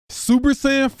Super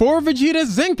Saiyan 4 Vegeta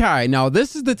Zenkai. Now,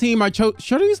 this is the team I chose.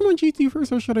 Should I use them on GT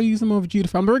first or should I use them on Vegeta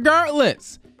family?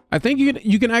 Regardless, I think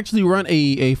you can actually run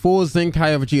a full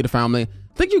Zenkai of Vegeta family.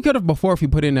 I think you could have before if you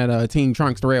put in that Team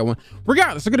Trunks, the red one.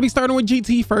 Regardless, we're going to be starting with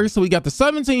GT first. So we got the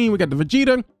 17, we got the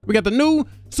Vegeta, we got the new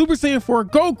Super Saiyan 4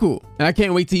 Goku. And I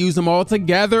can't wait to use them all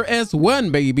together as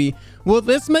one, baby. Will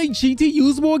this make GT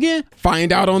usable again?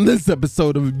 Find out on this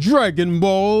episode of Dragon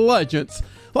Ball Legends.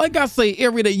 Like I say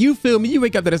every day, you feel me, you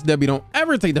wake up to this W. Don't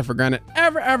ever take that for granted.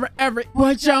 Ever.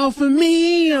 Watch out for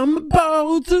me, I'm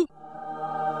about to.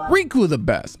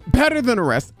 RikuTheBest, better than the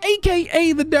rest,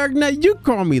 aka the Dark Knight. You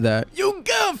call me that. You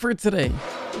good for today.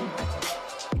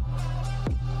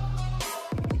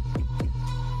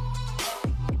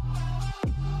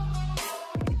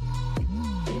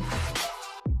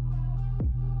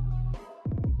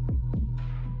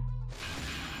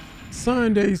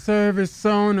 Sunday service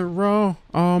on the roll.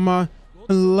 Oh my,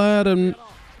 let him.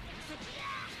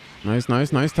 Nice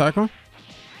tackle.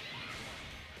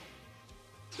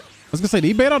 I was gonna say, did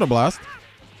he bait out a blast?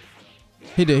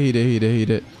 He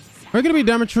did. We're gonna be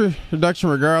damage reduction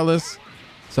regardless.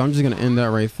 So I'm just gonna end that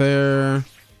right there.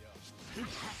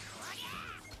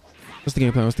 What's the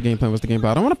game plan? I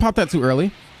don't want to pop that too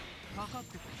early.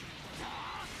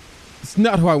 It's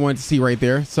not who I wanted to see right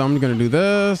there. So I'm gonna do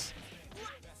this.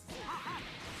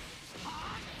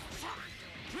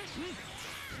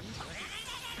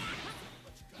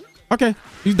 Okay,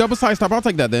 use double side stop. I'll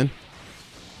take that then.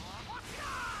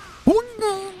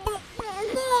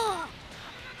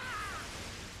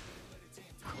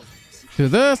 To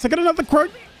this, I got another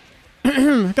quirk.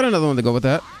 I got another one to go with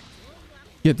that.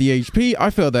 Get the HP. I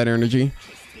feel that energy.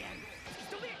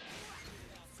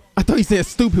 I thought he said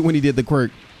stupid when he did the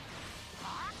quirk.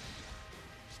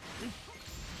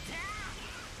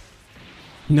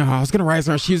 No, I was gonna rise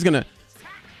her. She was gonna.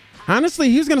 Honestly,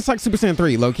 he was gonna suck Super Saiyan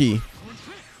 3, low key.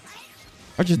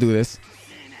 I'll just do this.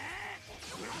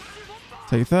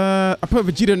 Take that. I put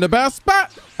Vegeta in the best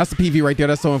spot. That's the PV right there.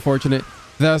 That's so unfortunate.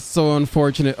 That's so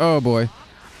unfortunate. Oh boy.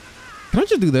 Can I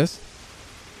just do this?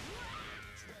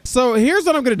 So here's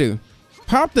what I'm gonna do.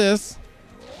 Pop this.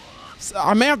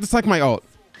 I may have to suck my ult.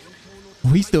 Oh,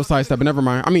 he's still sidestepping. Never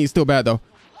mind. I mean, he's still bad though.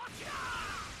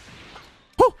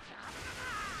 Oh.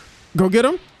 Go get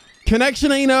him.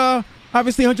 Connection ain't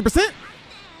obviously 100%.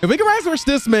 If we can rise rush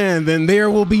this man, then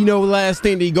there will be no last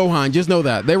standing Gohan. Just know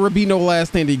that. There will be no last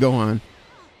standing Gohan.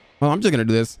 Well, I'm just gonna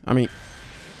do this. I mean,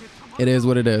 it is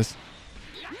what it is.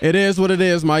 It is what it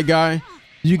is, my guy.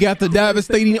 You got the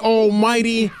devastating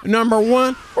almighty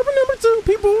 #1 or #2.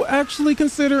 People actually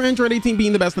consider Android 18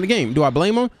 being the best in the game. Do I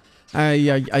blame them?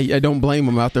 I don't blame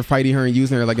them out there fighting her and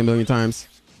using her like a million times.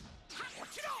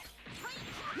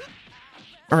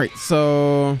 All right,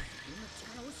 so.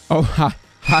 Oh, hi,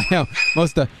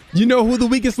 most of. You know who the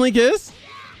weakest link is?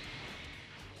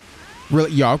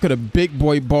 Really, y'all could have big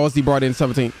boy ballsy brought in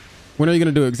 17. When are you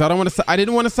gonna do it? Because I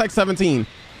didn't want to sack 17.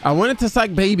 I wanted to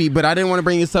sack baby, but I didn't want to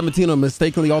bring in 17 on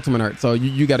mistakenly ultimate art. So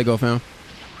you got to go, fam.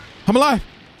 I'm alive.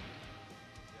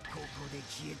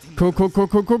 Cool.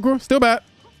 Still bad.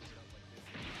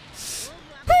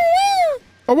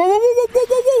 Oh,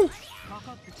 whoa.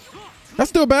 That's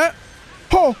still bad.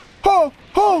 Ho.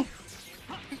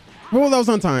 Well, that was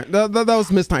on time. That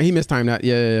was mistimed. He mistimed that.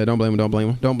 Yeah. Don't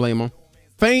blame him.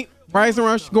 Faint. Rise and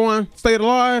rush. Go on. Stay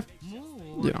alive.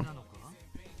 You know.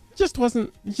 Just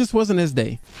wasn't his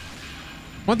day.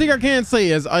 One thing I can say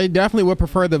is I definitely would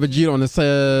prefer the Vegeta on this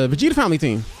Vegeta family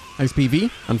team. Nice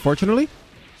PV, unfortunately.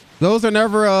 Those are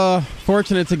never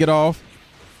fortunate to get off.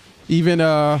 Even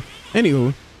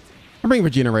anywho, I'm bringing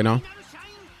Vegeta right now.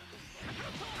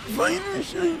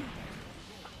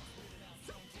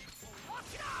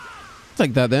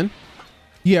 Take that then.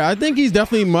 Yeah, I think he's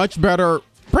definitely much better.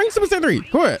 Bring Super Saiyan 3.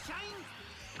 Go ahead.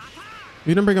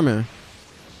 You didn't bring him in.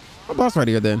 I'll blast right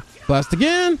here then. Blast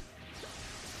again.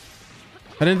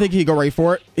 I didn't think he'd go right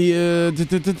for it.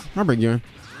 I'll bring you in.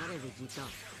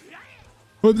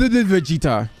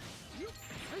 Vegeta.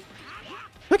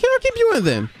 Okay, I'll keep you in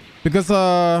then. Because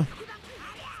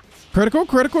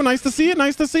critical. Nice to see it.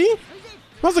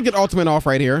 Let's get ultimate off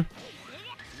right here.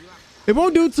 It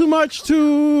won't do too much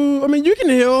to. I mean, you can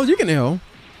heal.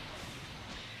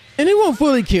 And it won't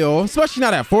fully kill, especially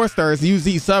not at 4 stars. Use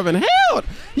Z7. Hell,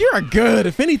 you're good.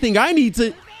 If anything, I need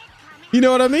to. You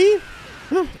know what I mean?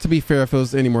 To be fair, if it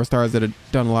was any more stars, that had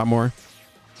done a lot more.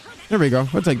 There we go.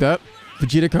 We'll take that.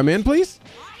 Vegeta, come in, please.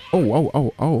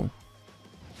 Oh.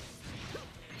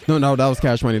 No, that was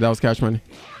cash money.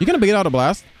 You're gonna bait out a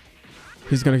blast.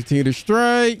 He's gonna continue to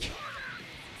strike.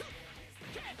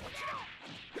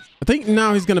 I think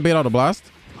now he's gonna bait out a blast,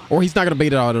 or he's not gonna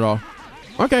bait it out at all.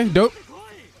 Okay, dope.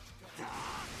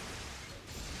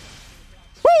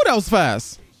 that was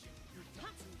fast.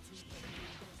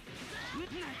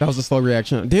 That was a slow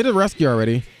reaction. Did a rescue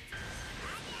already.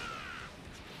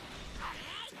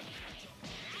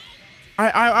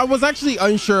 I was actually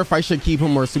unsure if I should keep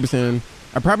him or Super Saiyan.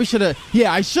 I probably should have.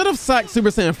 Yeah, I should have sacked Super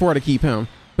Saiyan 4 to keep him.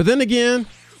 But then again,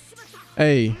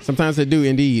 hey, sometimes they do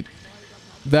indeed.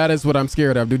 That is what I'm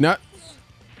scared of. Do not.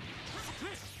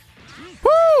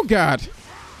 Woo, God.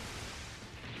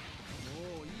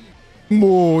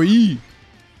 Moi.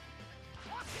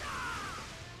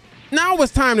 Now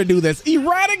it's time to do this.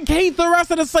 Eradicate the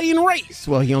rest of the Saiyan race.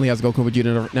 Well, he only has Goku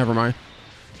Vegeta. Never mind.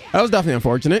 That was definitely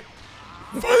unfortunate.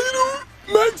 Final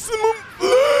maximum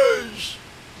flash.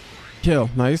 Kill.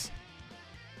 Nice.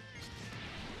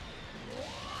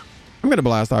 I'm going to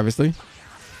blast, obviously.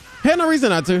 Had no reason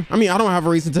not to. I mean, I don't have a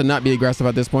reason to not be aggressive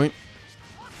at this point.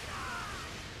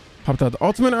 Popped out the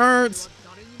ultimate arts.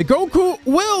 Goku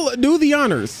will do the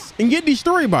honors and get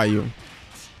destroyed by you.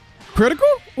 Critical?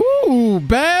 Ooh,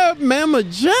 bad mama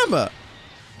jamma.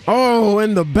 Oh,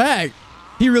 in the back.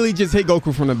 He really just hit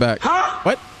Goku from the back. Huh?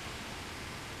 What?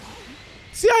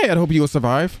 See, I had hope you would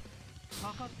survive.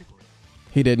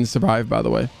 He didn't survive, by the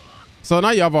way. So now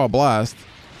you have all blast.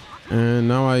 And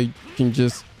now I can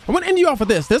just... I'm gonna end you off with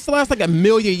this. This lasts like a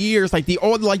million years, like the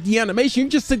old, like the animation. You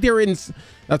just sit there and...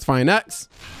 That's fine. Next.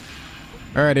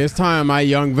 All right, it's time, my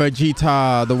young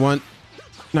Vegeta. The one...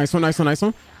 Nice one, nice one, nice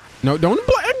one. No, don't...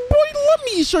 Boy, let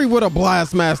me show you what a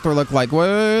blast master look like.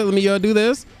 Well, let me do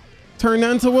this. Turn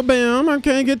that into a bam.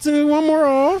 Okay, get to one more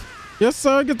off. Yes,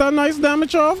 sir. Get that nice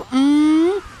damage off.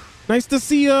 Nice to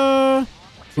see... What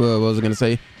was I gonna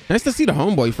say? Nice to see the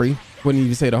homeboy free. Wouldn't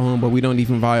even say the homeboy. We don't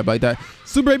even vibe like that.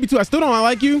 Super Baby 2, I still don't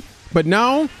like you. But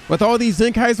now, with all these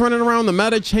Zenkais running around, the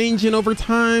meta changing over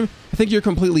time, I think you're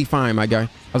completely fine, my guy.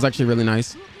 That was actually really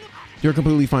nice. You're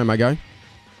completely fine, my guy.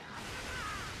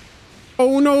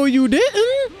 Oh, no, you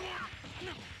didn't?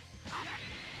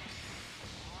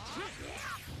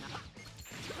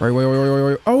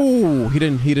 Wait. Oh, he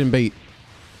didn't bait.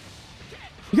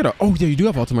 You gotta, oh, yeah, you do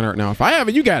have ultimate art now. If I have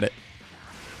it, you got it.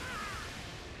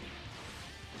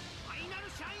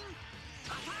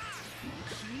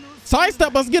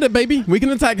 Sidestep, let's get it, baby. We can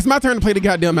attack. It's my turn to play the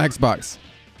goddamn Xbox.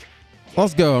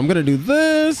 Let's go. I'm gonna do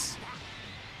this.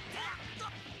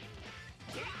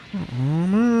 Oh,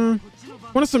 man.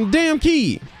 Want some damn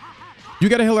key? You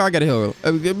got a healer, I got a healer.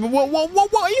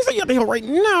 Whoa. You say you got a healer right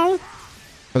now.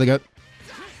 Really good.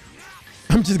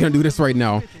 I'm just gonna do this right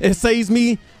now. It saves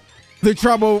me the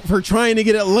trouble for trying to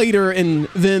get it later, and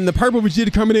then the purple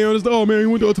Vegeta coming in is, oh man, you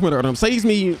went to ultimate art. Saves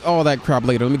me all that crap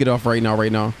later. Let me get it off right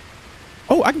now.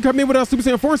 Oh, I can come in with a Super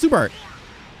Saiyan 4 Super Art.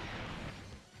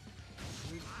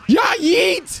 Yeah,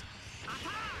 yeet!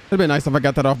 It'd been nice if I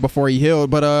got that off before he healed,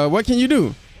 but what can you do?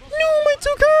 No, my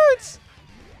 2 cards.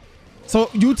 So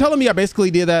you telling me I basically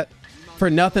did that for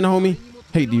nothing, homie?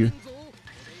 Hate you.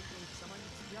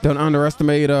 Don't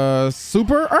underestimate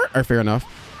Super Art. Or fair enough.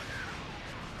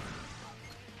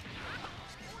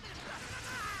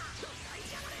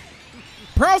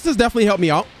 Paralysis definitely helped me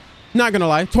out. Not gonna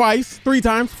lie. Twice, 3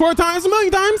 times, 4 times, a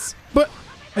million times. But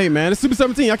hey, man, it's Super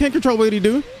 17. I can't control what he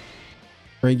do.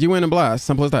 Bring you in and blast.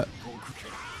 Simple as that.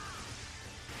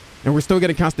 And we're still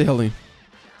getting constant healing.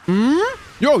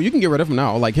 Yo, you can get rid of him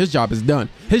now. Like, his job is done.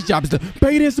 His job is done.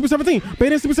 Bait in Super 17.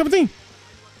 Bait in Super 17.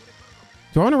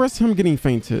 Do I want to risk him getting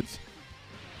fainted?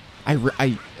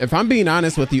 If I'm being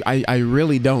honest with you, I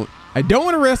really don't. I don't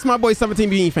want to risk my boy 17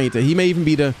 being fainted. He may even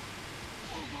be the...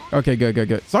 Okay,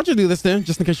 good. So I'll just do this then,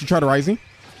 just in case you try to rising.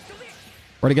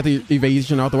 Or to get the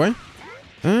evasion out the way.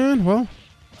 And, well,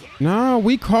 no,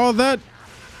 we call that...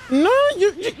 No,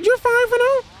 you're fine for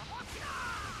now.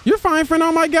 You're fine for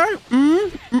now, my guy.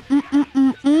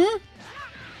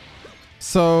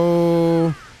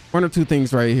 So, 1 or 2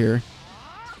 things right here.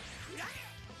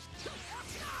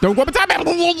 Don't go up attack.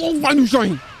 Oh my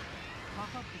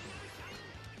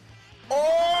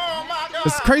God.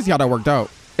 It's crazy how that worked out.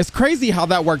 It's crazy how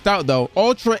that worked out, though.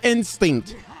 Ultra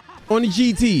Instinct on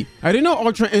GT. I didn't know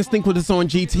Ultra Instinct was on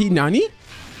GT. Nani?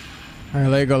 All right,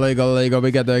 Lego.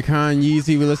 We got the Khan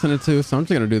Yeezy we listening to. So I'm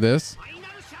just going to do this.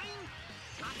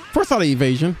 First out of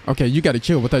evasion. Okay, you got to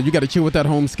chill with that. You got to chill with that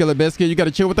home skillet biscuit.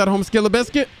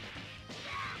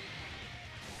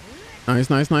 Nice.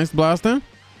 Blaster.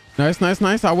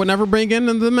 Nice. I would never bring in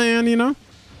the man, you know.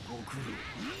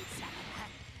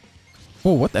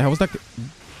 Oh, what the hell was that?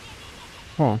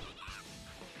 Oh.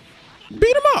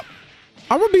 Beat him up.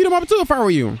 I would beat him up too if I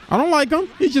were you. I don't like him.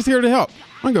 He's just here to help.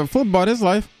 I'm gonna flip about his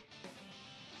life.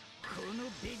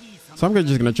 So I'm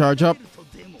just gonna charge up.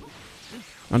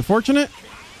 Unfortunate.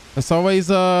 It's always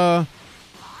you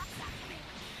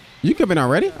coming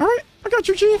already? All right, I got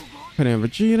you, Chief. Put in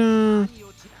Vegeta.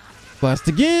 Blast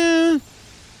again.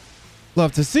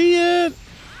 Love to see it.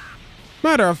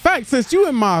 Matter of fact, since you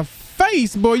in my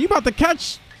face, boy, you about to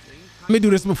catch. Let me do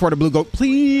this before the blue go.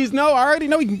 Please, no, I already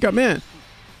know you can come in.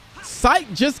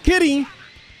 Psych, just kidding.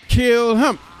 Kill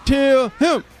him. Kill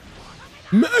him.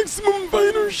 Maximum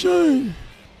fighter shine.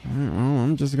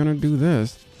 I'm just gonna do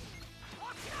this.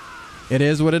 It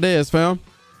is what it is, fam.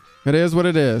 It is what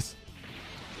it is.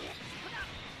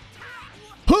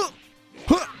 Huh.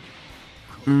 Huh.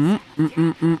 I'm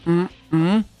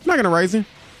not gonna rise him.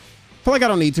 Feel like I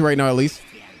don't need to right now, at least.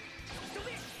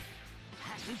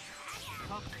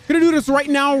 Gonna do this right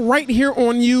now, right here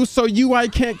on you, so UI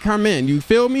can't come in. You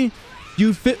feel me?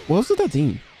 You fit. What's with that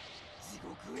team?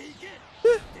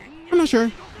 I'm not sure,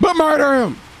 but murder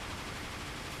him.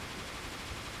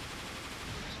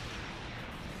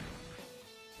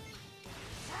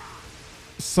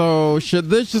 So should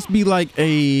this just be like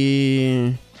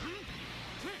a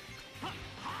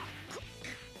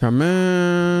come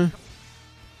in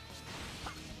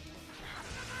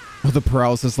with the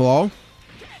paralysis law?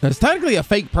 That's technically a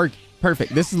fake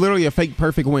perfect. This is literally a fake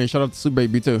perfect win. Shout out to Super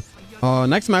Baby too.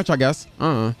 Next match, I guess.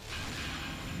 Okay.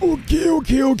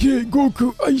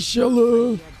 Goku, I shall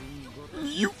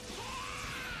you.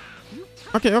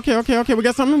 Okay. We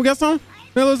got something.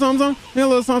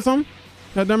 Hello, something.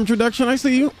 Goddamn introduction. I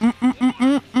see you.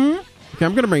 Okay,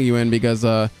 I'm gonna bring you in because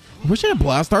I wish I had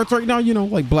blast arts right now. You know,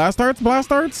 like blast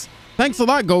arts. Thanks a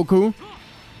lot, Goku.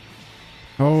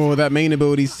 Oh, that main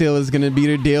ability still is gonna be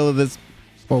the deal of this.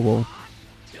 Whoa.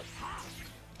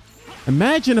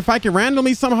 Imagine if I could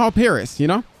randomly somehow Paris, you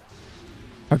know?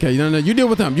 Okay, no, you deal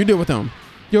with them. Yo, it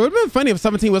would have been funny if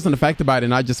 17 wasn't affected by it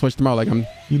and I just switched them out like I'm,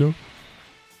 you know?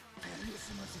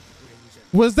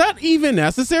 Was that even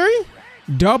necessary?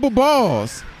 Double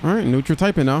balls. All right, neutral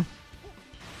typing now.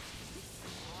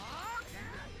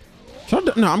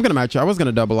 No, I'm gonna match you. I was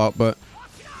gonna double out, but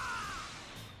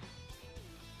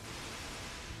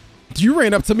you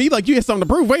ran up to me like you had something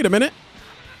to prove. Wait a minute.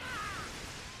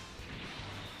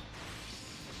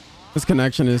 This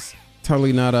connection is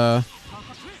totally not I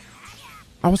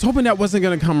was hoping that wasn't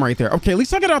gonna come right there. Okay, at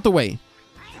least I got out the way.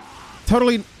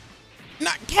 Totally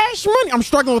not cash money. I'm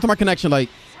struggling with my connection. Like,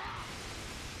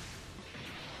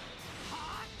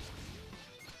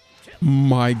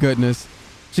 my goodness.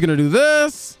 She's gonna do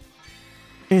this.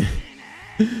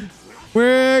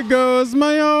 Where goes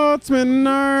my ultimate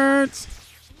art?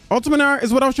 Ultimate art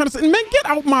is what I was trying to say. Man, get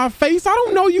out my face. I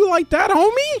don't know you like that,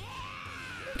 homie.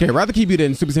 Okay, I'd rather keep you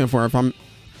in Super Saiyan 4 if I'm...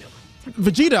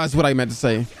 Vegeta is what I meant to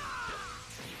say.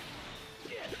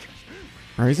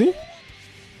 Where is he?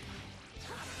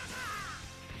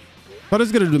 Thought I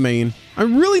was gonna do main. I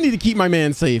really need to keep my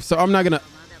man safe, so I'm not gonna...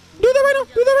 Do that right now.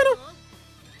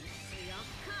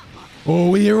 Oh,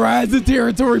 we in rising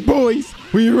territory, boys.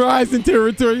 We in rising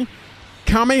territory.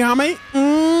 Kamehame.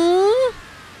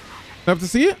 Have to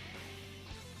see it.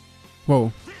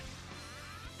 Whoa.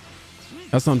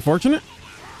 That's unfortunate.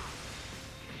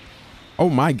 Oh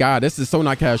my God, this is so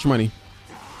not cash money.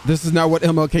 This is not what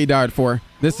MLK died for.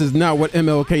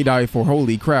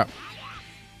 Holy crap.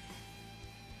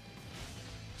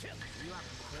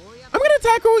 I'm gonna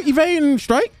tackle, evade, and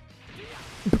strike.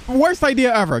 Worst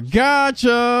idea ever.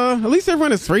 Gotcha. At least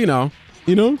everyone is free now.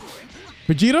 You know?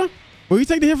 Vegeta, will you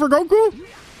take the hit for Goku?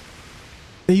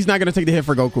 He's not gonna take the hit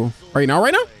for Goku. Right now.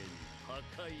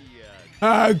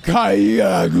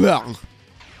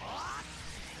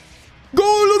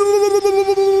 Go.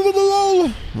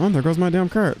 Oh, there goes my damn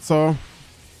card. So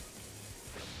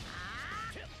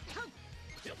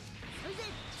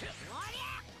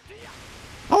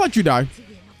I'll let you die.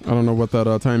 I don't know what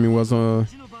that timing was. Well,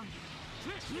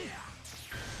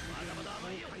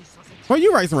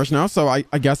 you Rising Rush now, so I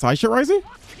guess I should Rising.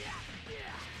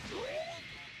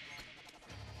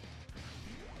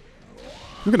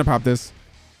 I'm gonna pop this.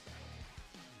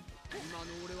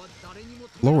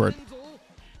 Lord.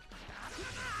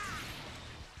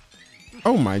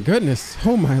 Oh my goodness.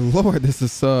 Oh my Lord. This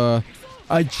is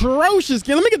atrocious.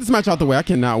 Let me get this match out the way. I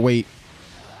cannot wait.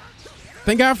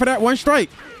 Thank God for that one strike.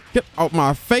 Get out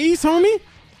my face, homie.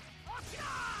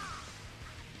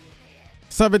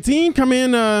 17, come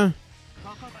in. I'm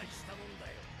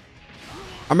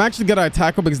actually gonna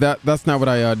tackle because that's not what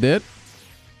I did.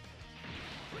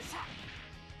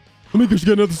 Let me get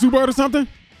you another super art or something.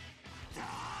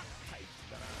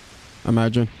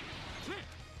 Imagine.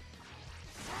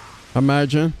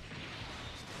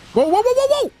 Whoa.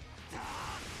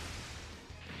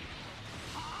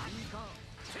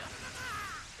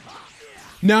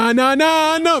 Nah.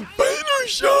 Fighter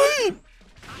shine.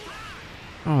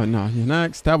 Oh no, you're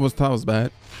next. That was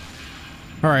bad.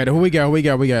 All right, who we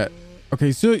got?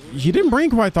 Okay, so you didn't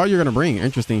bring who I thought you were gonna bring.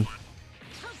 Interesting.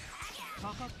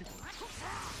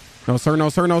 No, sir, no,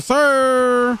 sir, no,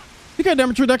 sir. You got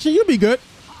damage reduction. You'll be good.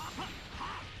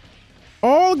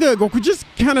 All good. Goku, just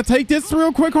kind of take this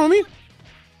real quick, homie.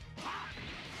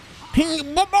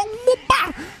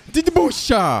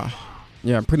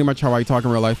 Yeah, pretty much how I talk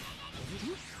in real life.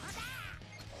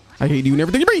 I hate you and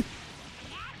everything you breathe.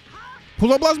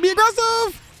 Pull up, blast, be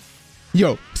aggressive.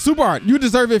 Yo, super hard. You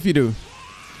deserve it if you do.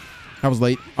 I was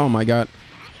late. Oh my God.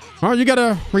 Oh, you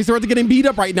gotta resort to getting beat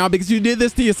up right now because you did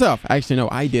this to yourself. Actually, no,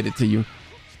 I did it to you.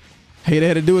 Hate I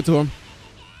had to do it to him.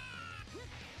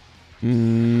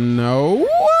 No.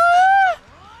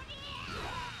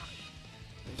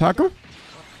 Taco.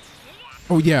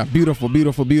 Oh yeah, beautiful,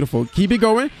 beautiful, beautiful. Keep it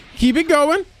going. Keep it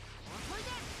going.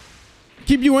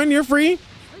 Keep you in. You're free.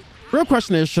 Real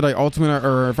question is, should I ultimate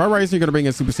or if I rise, you're gonna bring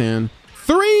in Super Saiyan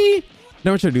 3?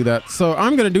 No, I should do that. So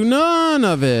I'm gonna do none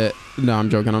of it. No, I'm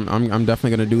joking. I'm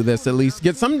definitely gonna do this. At least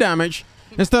get some damage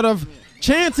instead of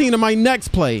chancing to my next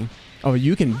play. Oh,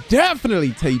 you can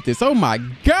definitely take this. Oh my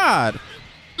God.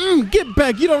 Get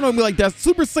back. You don't know me like that.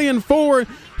 Super Saiyan 4,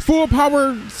 full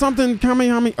power, something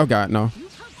Kamehameha. Oh God, no.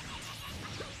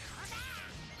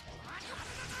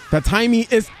 The timing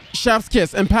is chef's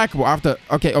kiss. Impeccable. After.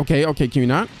 Okay. Can you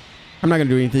not? I'm not gonna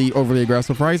do anything overly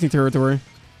aggressive. Rising territory.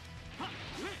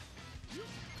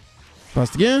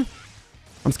 Bust again.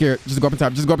 I'm scared. Just go up on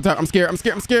top. Just go up on top. I'm scared. I'm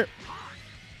scared. I'm scared.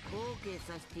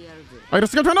 I got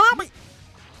scared trying to help me.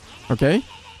 Okay.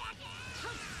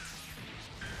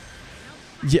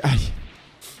 Yeah.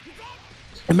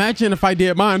 Imagine if I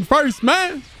did mine first,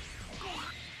 man.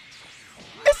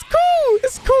 It's cool.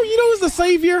 It's cool. You know who's the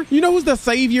savior? You know who's the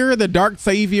savior? The dark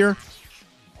savior?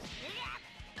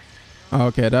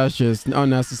 Okay, that's just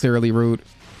unnecessarily rude.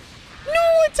 No,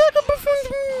 attack him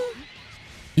before.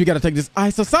 You gotta take this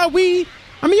ice aside.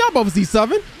 I mean, y'all both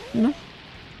Z7, you know.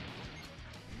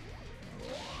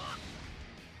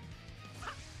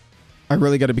 I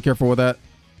really gotta be careful with that.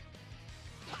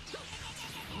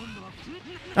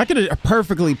 I could have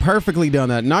perfectly done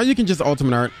that. Now you can just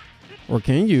ultimate art. Or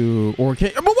can you? Or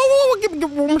can... Whoa. Give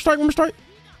one more strike.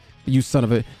 You son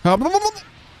of a... No,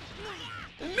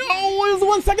 it was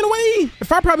 1 second away. If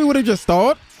I probably would have just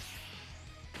stalled.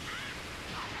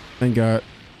 Thank God.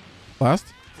 Blast.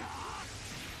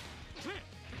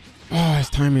 Oh, it's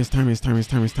timing. Okay.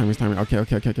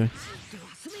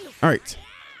 All right.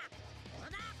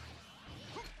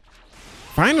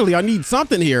 Finally, I need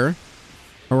something here.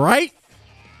 All right.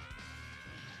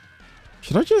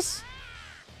 Should I just...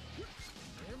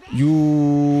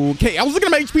 Okay, I was looking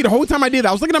at my HP the whole time I did that.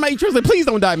 I was looking at my HP. I was like, please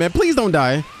don't die, man. Please don't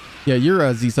die. Yeah, you're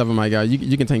a Z7, my guy.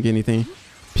 You can tank anything.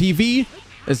 PV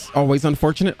is always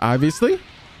unfortunate, obviously.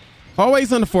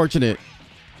 Always unfortunate.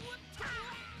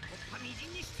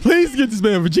 Please get this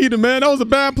man Vegeta, man. That was a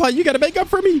bad play. You got to make up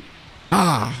for me.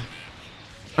 I'm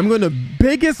going to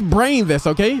biggest brain this,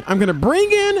 okay? I'm going to bring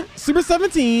in Super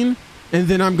 17, and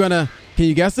then I'm going to, can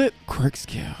you guess it? Quick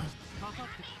skill.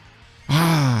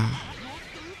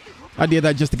 I did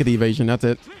that just to get the evasion. That's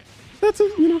it.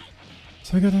 You know.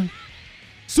 So I got a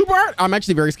super art. I'm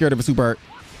actually very scared of a super art.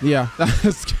 Yeah.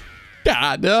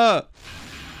 God.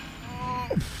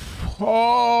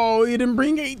 Oh, he didn't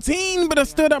bring 18, but I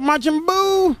stood up Majin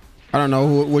Buu. I don't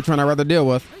know which one I'd rather deal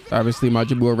with. Obviously,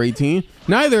 Majin Buu or 18.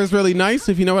 Neither is really nice,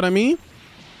 if you know what I mean.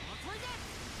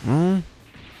 I'm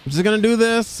just going to do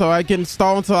this so I can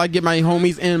stall until I get my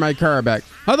homies and my car back.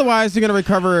 Otherwise, you're going to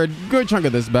recover a good chunk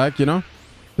of this back, you know.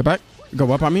 Go back.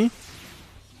 Go up on me.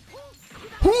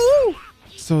 Woo!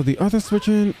 So the other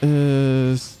switching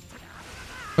is...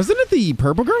 Wasn't it the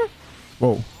purple girl?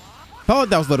 Whoa. Felt like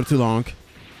that was a little too long.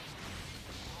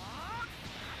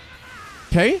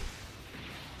 Okay.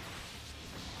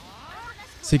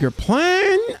 Secret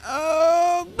plan.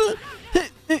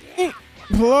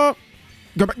 Pull up.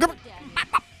 Go back.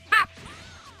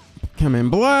 Come in.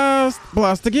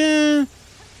 Blast again.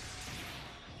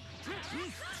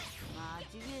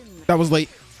 That was late.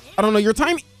 I don't know your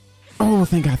timing. Oh,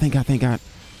 thank God.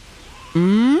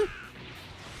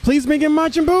 Please make it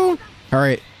Majin Buu. All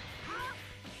right.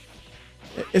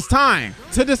 It's time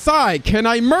to decide. Can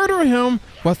I murder him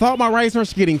without my Rising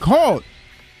Rush getting called?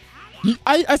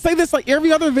 I say this like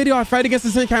every other video I fight against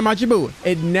the Zenkai Majin Buu.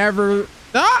 It never...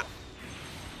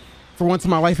 For once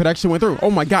in my life, it actually went through.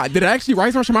 Oh my God. Did I actually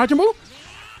Rising Rush Majin Buu?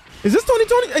 Is this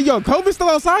 2020? Hey, yo, COVID's still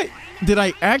outside. Did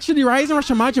I actually Rising Rush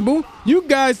Majin Buu? You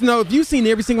guys know, if you've seen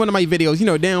every single one of my videos, you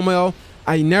know damn well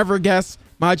I never guess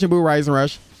Majin Buu Rising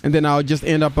Rush, and then I'll just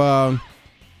end up sorry,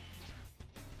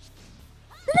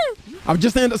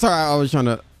 I was trying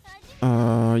to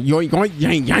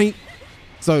yoink yank.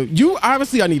 So you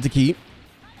obviously I need to keep.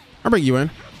 I'll bring you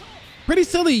in. Pretty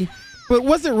silly, but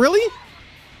was it really?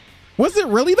 Was it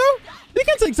really though? You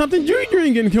can take something. You ain't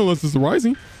getting killed unless it's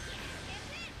rising.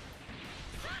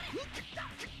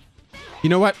 You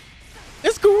know what?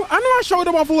 It's cool. I know I showed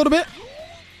him off a little bit.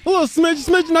 A little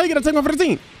smidge. Now you gotta take one for the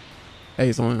team.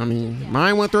 Hey, so I mean,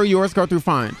 mine went through, yours go through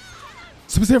fine.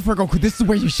 Super Saiyan 4 Goku, this is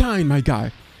where you shine, my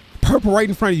guy. Purple right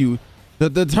in front of you.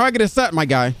 The target is set, my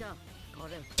guy.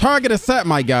 Target is set,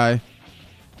 my guy.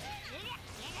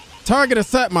 Target is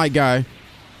set, my guy.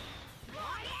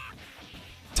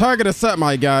 Target is set,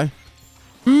 my guy.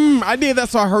 I did that,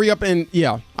 so I hurry up and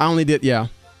yeah, I only did, yeah.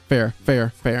 Fair.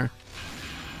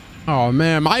 Oh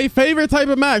man, my favorite type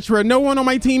of match where no one on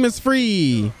my team is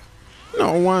free.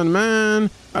 No one, man.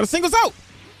 Not a singles out.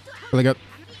 Really good.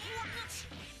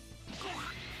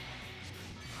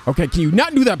 Okay, can you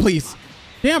not do that, please?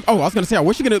 Damn. Oh, I was gonna say, I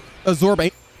wish you could absorb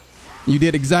a. You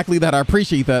did exactly that. I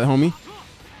appreciate that, homie.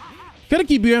 Gotta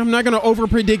keep you. I'm not gonna over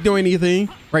predict or anything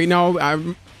right now.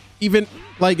 I'm even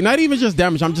like not even just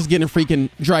damage. I'm just getting freaking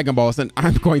Dragon Balls, and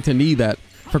I'm going to need that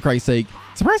for Christ's sake.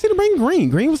 Surprised he didn't bring green.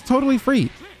 Green was totally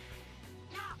free.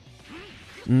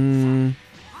 I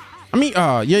mean,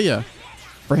 yeah.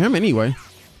 For him anyway.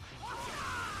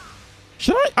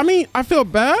 Should I mean, I feel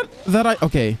bad that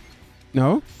okay.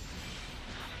 No.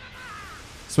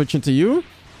 Switching to you.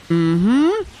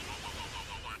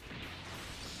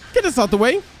 Get this out the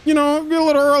way. You know, get a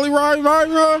little early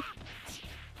right.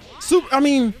 Super, I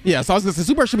mean, yeah, so I was gonna say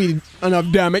super should be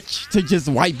enough damage to just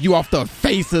wipe you off the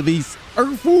face of these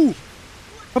Earth-Fu.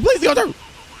 But please go through.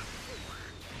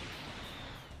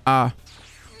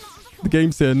 The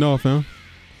game said no, fam.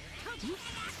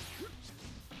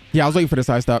 Yeah, I was waiting for the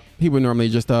side stop. He would normally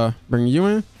just bring you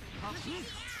in.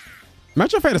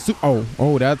 Metro Fate is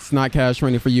oh, that's not cash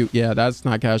money for you. Yeah, that's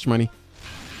not cash money.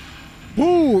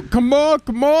 Ooh, come on.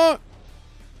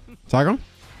 Taco.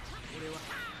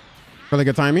 Really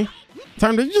good timing.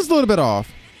 Time to just a little bit off.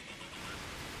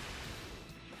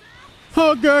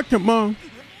 Oh god, come on.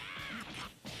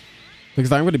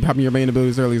 Because I'm going to be popping your main ability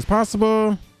as early as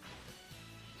possible.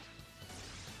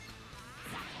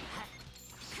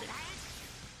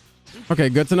 Okay,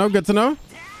 good to know. Good to know.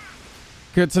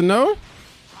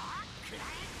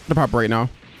 The pop right now.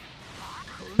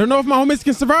 Don't know if my homies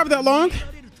can survive that long.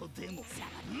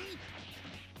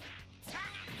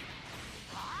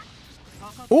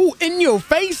 Oh, in your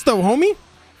face though, homie.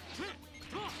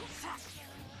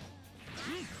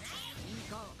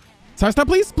 Side stop,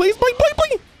 please.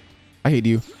 I hate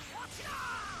you.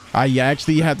 I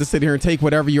actually have to sit here and take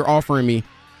whatever you're offering me.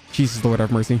 Jesus Lord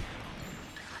have mercy.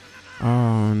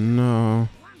 Oh no.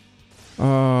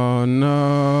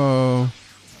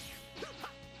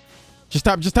 Just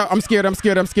stop. I'm scared.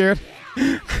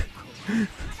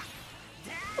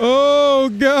 Oh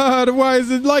god, why is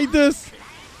it like this?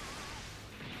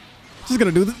 Just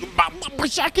gonna do this.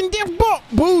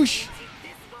 Boosh.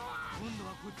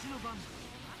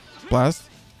 Blast.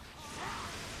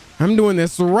 I'm doing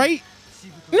this right.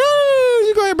 No,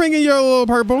 you go ahead and bring in your little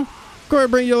purple.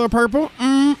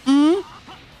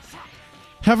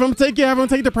 Have him take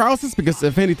the paralysis, because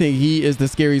if anything, he is the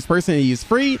scariest person. He's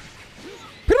free.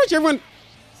 Pretty much everyone.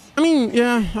 I mean,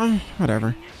 yeah,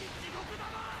 whatever.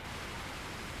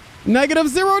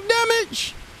 -0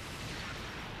 damage.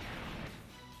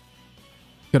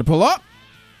 Gotta pull up.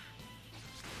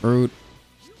 Rude.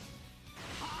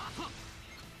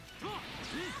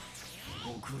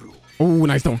 Oh,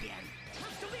 nice though.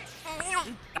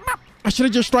 I should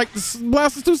have just strike. This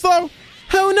blast is too slow.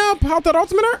 Hell no, pop that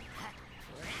ultimate art.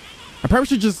 I probably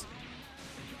should just.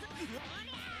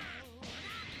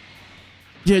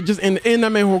 Yeah, just end that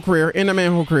man whole career. I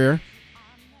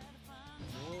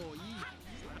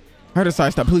heard a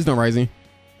side stop. Please don't rising.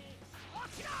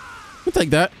 We'll take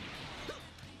that.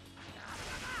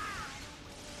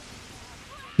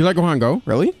 You let Gohan go?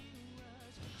 Really?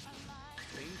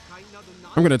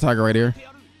 I'm gonna tiger right here.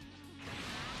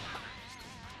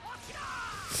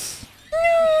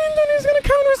 And then he's gonna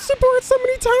counter support so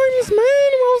many times, man.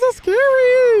 Why was that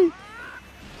scary?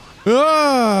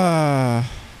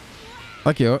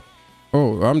 Fuck you.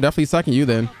 Oh, I'm definitely sucking you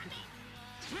then.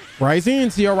 Rising?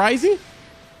 See your rising?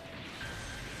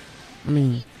 I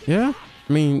mean, yeah.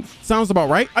 I mean, sounds about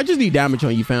right. I just need damage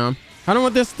on you, fam. I don't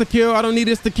want this to kill. I don't need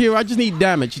this to kill. I just need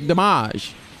damage.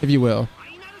 Damage, if you will.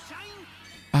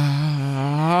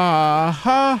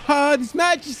 This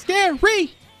match is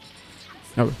scary.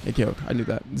 Oh, it killed. I knew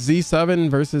that.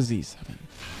 Z7 versus Z7.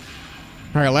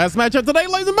 All right, last match of today,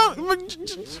 ladies and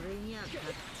gentlemen.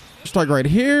 Strike right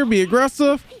here. Be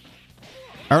aggressive.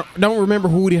 I don't remember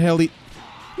who the hell he.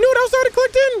 No, that was already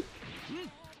clicked in.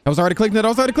 I was already clicked it. I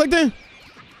was already clicked in.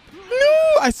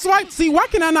 No, I swiped. See, why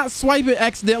can I not swipe it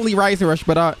accidentally Rising Rush?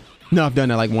 But no, I've done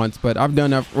that like once, but I've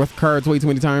done that with cards way too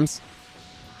many times.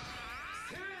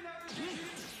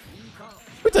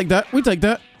 We take that. We take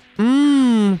that.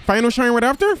 Final shine right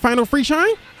after. Final free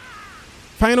shine.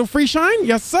 Final free shine.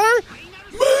 Yes, sir.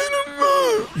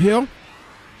 Heal.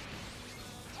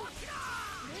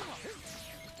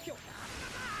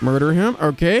 Murder him.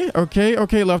 Okay. Okay.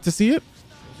 Okay. Love to see it.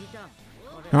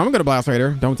 I'm gonna blast right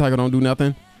there. Don't tackle. Don't do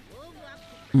nothing.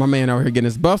 My man out here getting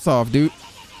his buffs off, dude.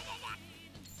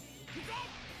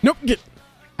 Nope. Get.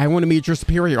 I want to meet your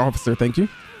superior officer. Thank you.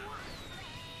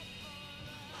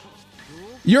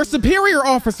 Your superior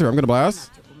officer. I'm gonna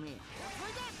blast.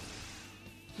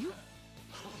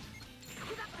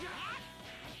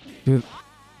 Dude.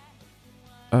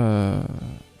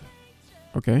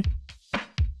 Okay.